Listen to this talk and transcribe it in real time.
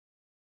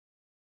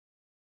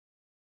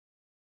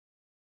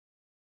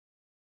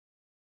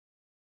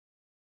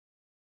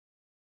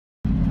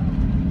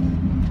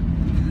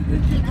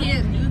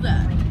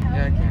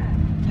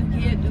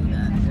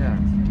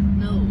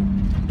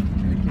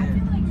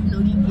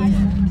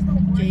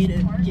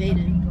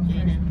Jaden.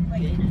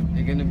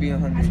 You're gonna be on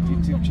her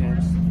YouTube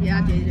channel.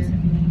 Yeah, Jaden.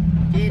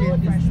 It's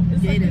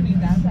not gonna be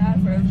that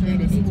bad for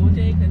school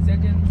day because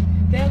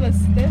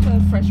they have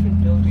a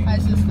freshman building. Hi,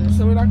 sister.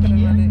 So we're not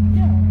gonna run it.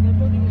 Yeah, they're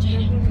building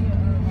Jaden.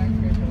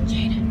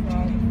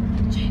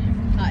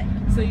 Hi.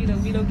 So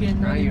we don't get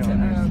run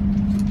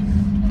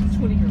into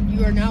 20 girls.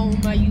 You are now on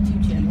my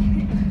YouTube channel.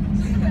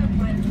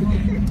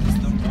 It's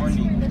the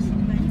morning. It's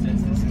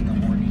in the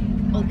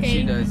morning. Okay.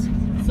 She does.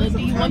 So do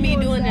you want me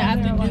to do in the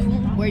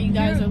afternoon where you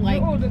guys are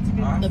like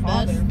the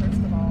best? First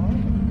of all.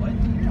 What?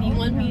 Do you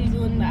want me to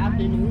do in the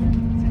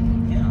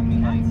afternoon? Yeah, I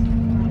mean, like,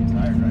 I'm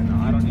tired right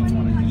now. I don't even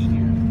want to eat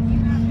here.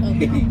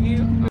 Okay.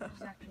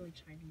 It's actually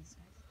Chinese.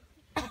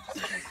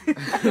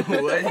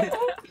 What?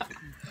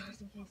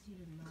 Just in case you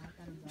didn't know, I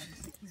thought it was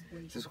he's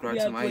Blasian. Subscribe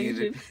to my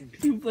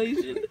YouTube. You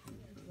Blasian.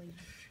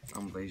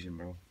 I'm Blasian,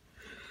 bro.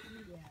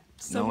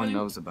 So No one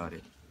knows about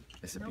it.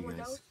 Except No you one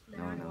guys. knows?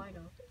 No one knows. I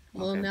know.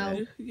 Well, Okay, now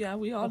Yeah,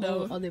 we all a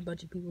whole know. other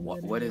bunch of people.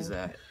 What is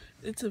that?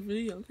 It's a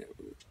video camera.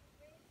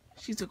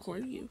 She's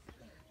recording you.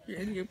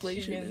 And you're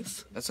Blasian.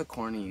 That's a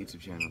corny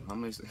YouTube channel. How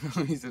many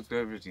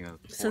subscribers do you have?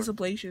 It says a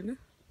Blasian.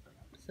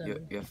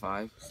 Seven. You have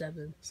 5?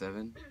 7.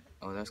 7?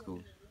 Oh, that's cool.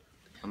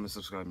 I'm gonna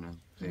subscribe now.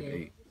 I have Yeah.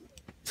 8.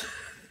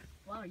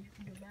 Wow, you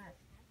can do that.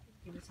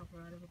 Give yourself a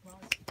round of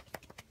applause.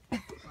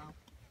 Wow.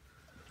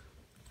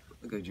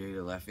 Look at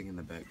Jada laughing in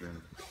the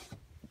background.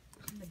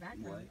 In the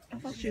background. I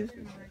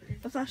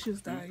thought she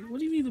was dying. What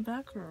do you mean the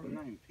background?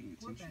 not even paying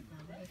What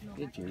background? There's no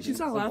Get Jada. She's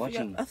not Stop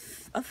laughing. watching.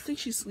 I think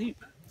she's asleep.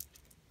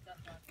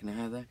 Can I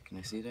have that? Can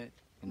I see that?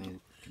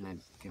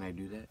 Can I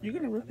do that? You're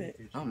gonna rip it.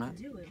 No, I'm not.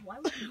 do it. Why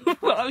would you?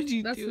 Why would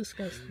you That's do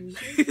disgusting.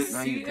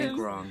 No, you think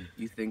wrong.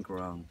 You think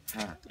wrong. Ha,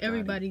 got it.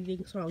 Everybody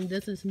thinks wrong.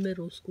 This is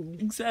middle school.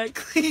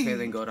 Exactly. Okay,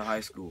 then go to high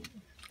school.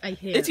 I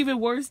hate It's even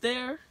worse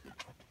there.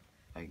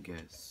 I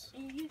guess.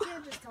 You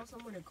can't just tell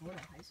someone to go to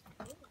high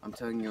school. I'm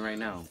telling you right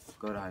now.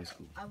 Go to high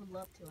school. I would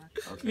love to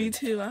actually. Okay. Me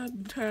too.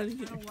 I'm trying to I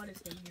get. don't want to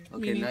stay here.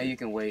 Okay, Me now neither. you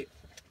can wait.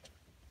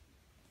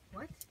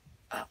 What?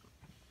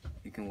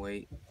 You can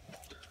wait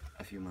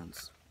a few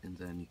months, and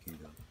then you can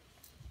go.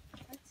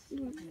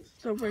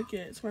 Don't break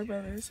it. It's my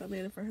brother's. I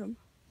made it for him.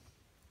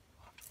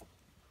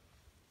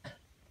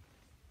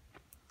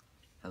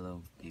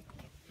 Hello, people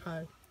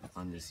Hi.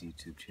 on this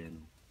YouTube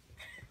channel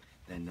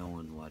that no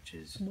one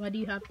watches. Why do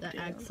you have to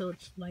act so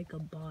it's like a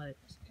bot?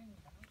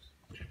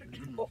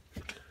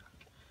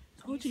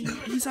 Told you,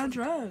 he's on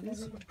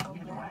drugs.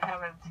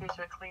 Having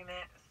teacher clean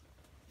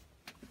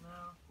it.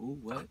 No. Ooh,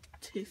 what?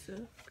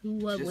 Tissa. Who,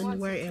 what, Just- when,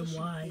 where, and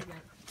why?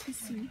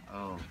 Tissy.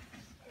 Oh,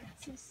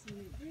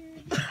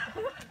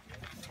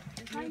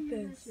 Like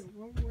this.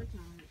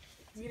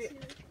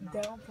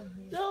 Down from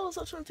here. No,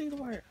 stop trying to take it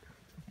apart.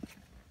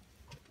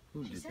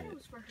 who She did said it that?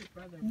 was for her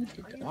brother. You did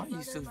Are that. you Why the are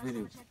you still brother of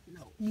video?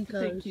 No.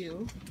 Because Thank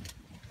you.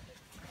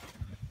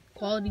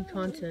 quality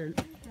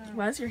content.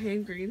 Why is your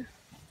hand green?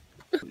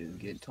 Is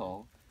get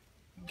tall,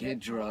 get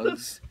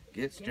drugs,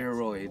 get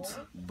steroids.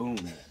 Boom.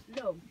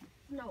 No.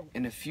 No.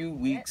 In a few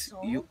weeks,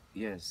 tall? you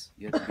have to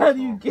get How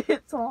do you tall.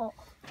 get tall?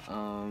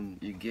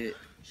 You get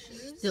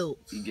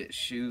Stilts. you get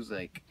shoes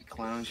like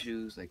clown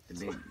shoes, like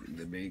the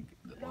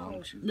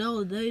long shoes.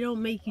 No, they don't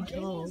make you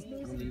tall.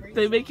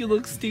 They make you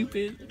look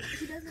stupid.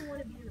 She doesn't want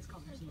to be in this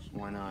conversation.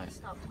 Why not?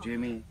 Stop.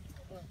 Jimmy,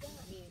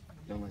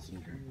 don't listen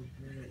to her.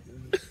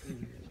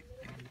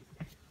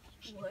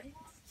 What?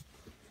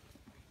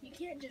 You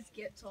can't just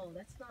get tall.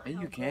 That's not. Yeah,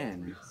 how you it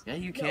can. works. Yeah,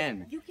 you No,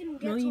 can. You can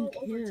get No, tall you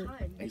over can't. time.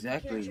 but you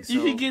Exactly. can't just- You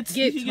So- can get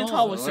tall.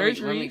 tall with Let me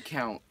surgery.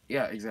 count.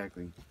 Yeah,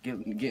 exactly. Get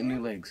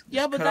new legs.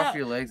 Yeah, Just but cut that- off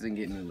your legs and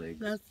get new legs.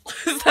 That's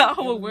That's not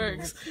how it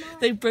works.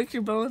 They break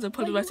your bones and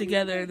put them back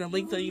together in the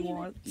length that you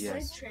want.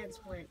 Yes. Side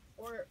transplant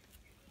or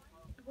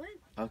what?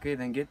 Okay,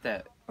 then get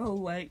that. A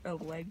leg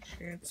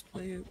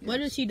transplant. what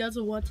if she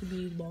doesn't want to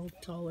be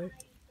taller?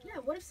 Yeah.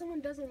 What if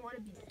someone doesn't want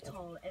to be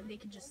tall and they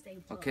can just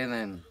stay tall? Okay,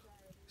 then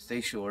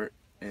stay short,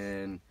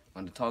 and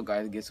when the tall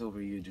guy gets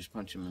over you, just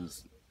punch him in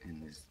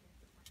his.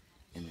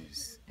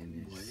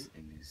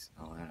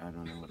 Oh, I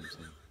don't know what I'm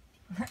saying.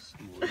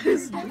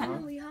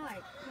 Really high.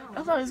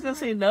 I thought he was gonna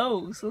say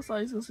no, so I thought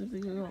he was gonna say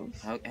something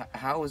else.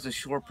 How is a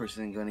short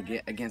person gonna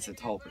get against a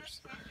tall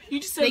person? You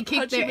just said They kick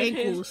punch their him in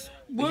his- ankles,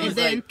 What and was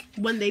then like-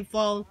 when they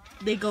fall,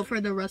 they go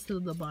for the rest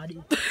of the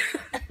body.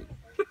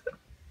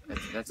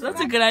 That's That's a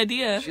fine. good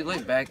idea. She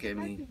looked back at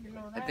me.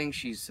 I think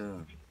she's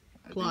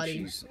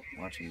Plotting. she's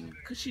watching me.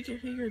 Cause she can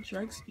hear your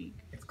drug speak.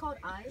 It's called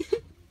eyes.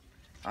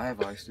 I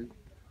have eyes too.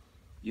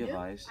 You have Yeah,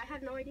 eyes. I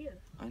had no idea.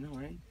 I know,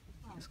 right?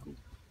 That's cool.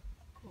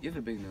 You have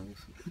a big nose.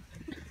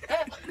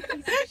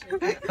 Piece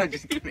of shit. I'm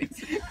just kidding.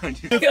 I'm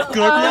just Okay,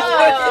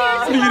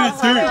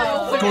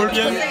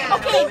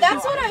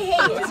 that's what I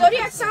hate.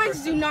 Zodiac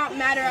signs do not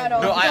matter at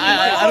all. No,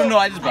 I don't know.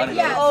 I just brought it up.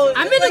 Yeah.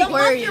 I'm in Your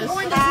Aquarius.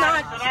 born does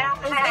not.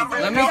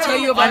 Let me tell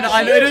you about.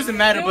 I know it doesn't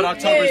matter, but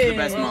October is the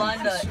best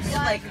month.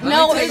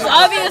 No, it's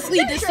obviously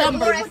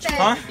December.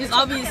 Huh? It's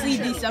obviously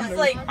December.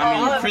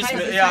 I mean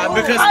Christmas. Yeah,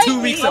 because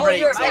 2 weeks of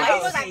break.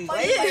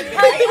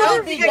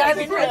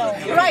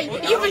 Right,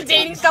 you've been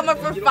dating someone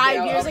for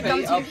 5 years and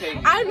come to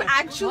you. I'm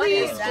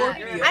actually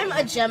I'm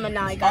a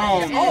Gemini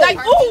guy. Like,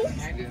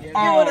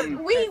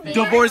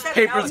 Divorce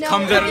papers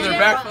comes out of their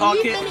back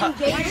pocket. We've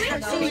been engaged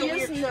for 2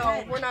 years.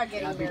 No, we're not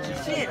getting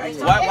married.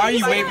 Why are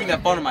you waving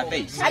that phone in my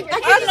face? I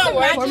can just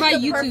imagine For my the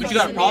YouTube perfect You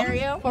got a problem?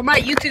 scenario. For my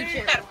YouTube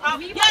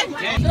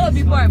channel.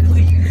 Before I put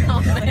you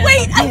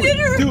Wait, I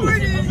didn't Dude,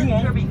 record it.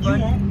 you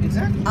won't.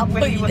 Exactly. I'll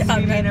put you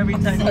down every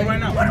time. Do it right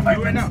now. Do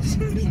it right now.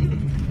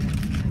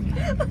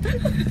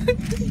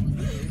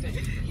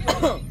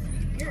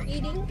 You're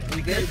eating.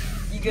 You good?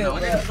 You good?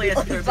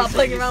 No, Stop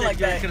playing around like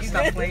that.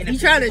 You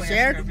trying to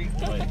share?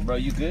 Bro,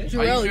 you good?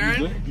 Jarrell,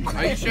 You good?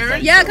 Are you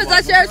sharing? Yeah, because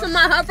I shared some of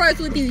my hot fries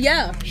with you.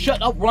 Yeah.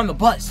 Shut up, we're on the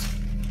bus.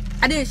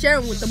 I didn't share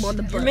them with them on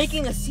the bus. You're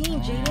making a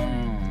scene, Jaden.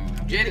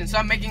 Jaden,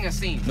 stop making a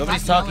scene.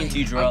 Nobody's talking to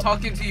you, I'm Jarrell.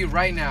 talking to you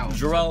right now.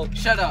 Jarrell,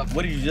 Shut up.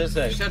 what did you just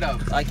say? Shut up.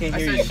 I can't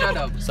hear I you. said shut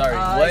up. Sorry,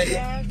 what?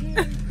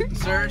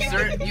 Sir,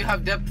 you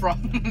have deaf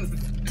problems.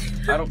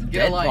 I don't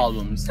Get a dead life.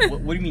 problems.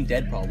 What do you mean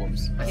dead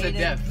problems? I said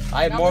deaf.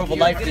 I have more of a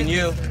life than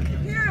you.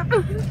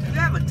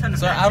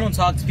 Sir, I don't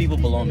talk to people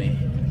below me.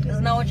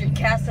 Isn't that what your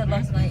cat said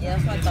last night? Yeah,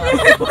 that's what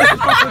I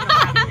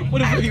thought.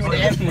 What if you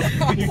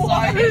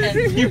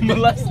You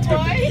molested.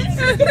 Oh,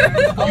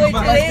 wait,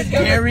 today's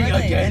gonna Gary be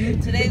Monday. again?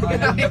 Today's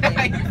gonna be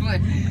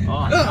Monday.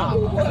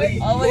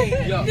 Oh, wait.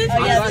 Yo, Oh,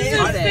 yeah,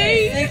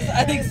 today's 6.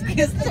 I think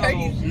 6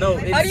 starting. No,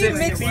 How it's do you 6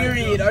 mix it?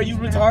 period. Are you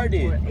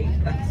retarded?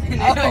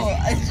 Oh,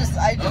 I just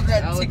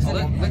read 6 of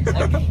them.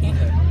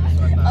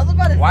 I was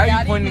about to Why say, are how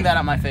you do pointing mix- that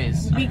at my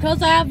face?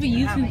 Because I have a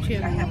YouTube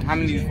channel. How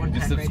many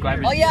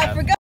subscribers Oh, do you yeah, I have?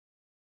 forgot.